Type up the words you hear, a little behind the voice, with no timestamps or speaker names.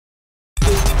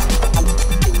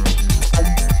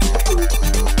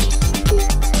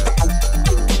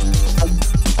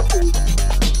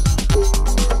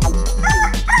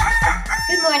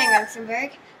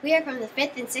We are from the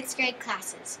 5th and 6th grade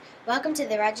classes. Welcome to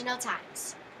the Regional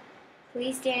Times.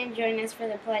 Please stand and join us for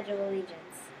the Pledge of Allegiance.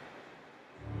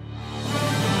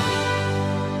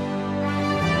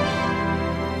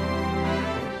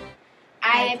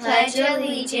 I pledge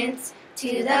allegiance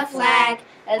to the flag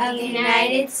of the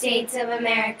United States of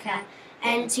America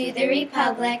and to the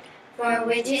republic for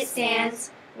which it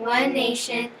stands, one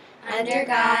nation, under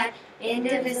God,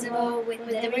 indivisible, with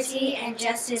liberty and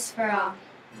justice for all.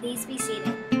 Please be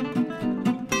seated.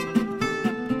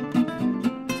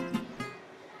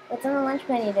 What's on the lunch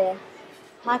menu today?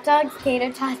 Hot dogs,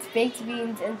 tater tots, baked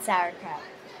beans, and sauerkraut.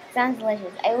 Sounds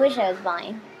delicious. I wish I was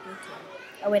buying. Me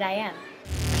too. Oh wait, I am.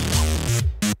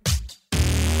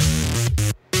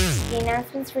 The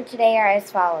announcements for today are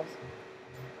as follows.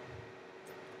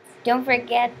 Don't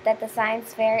forget that the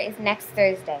science fair is next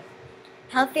Thursday.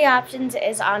 Healthy Options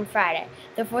is on Friday.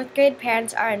 The 4th grade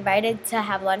parents are invited to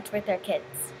have lunch with their kids.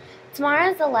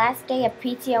 Tomorrow is the last day of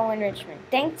PTO enrichment.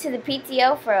 Thanks to the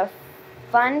PTO for a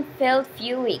fun-filled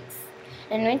few weeks.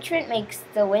 Enrichment makes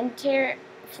the winter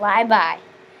fly by.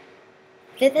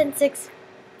 5th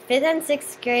and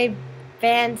 6th grade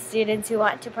band students who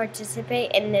want to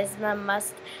participate in NYSSMA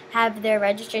must have their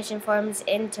registration forms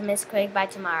in to Miss Quigg by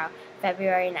tomorrow,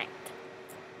 February 9th.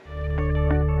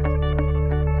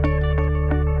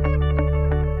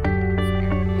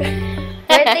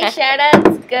 Birthday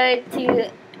shoutouts go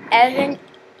to Evan,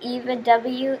 Eva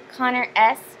W, Connor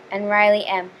S, and Riley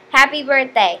M. Happy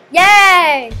birthday!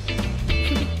 Yay!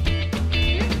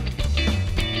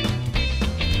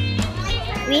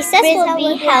 Recess will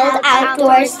be held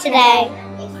outdoors today.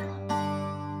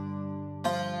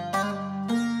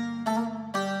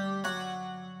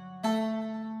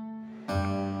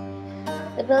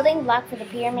 The building block for the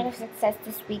pyramid of success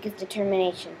this week is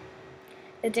determination.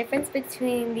 The difference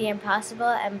between the impossible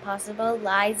and possible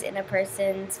lies in a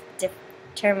person's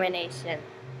determination.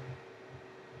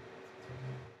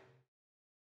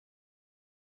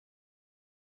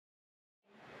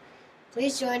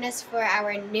 Please join us for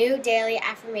our new daily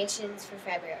affirmations for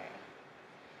February.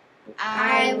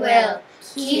 I will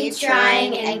keep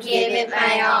trying and give it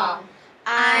my all.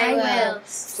 I will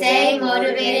stay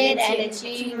motivated and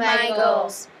achieve my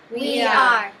goals. We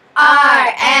are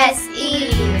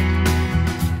RSE.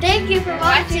 Thank you for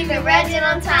watching the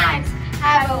Regional Times.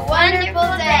 Have a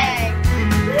wonderful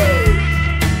day.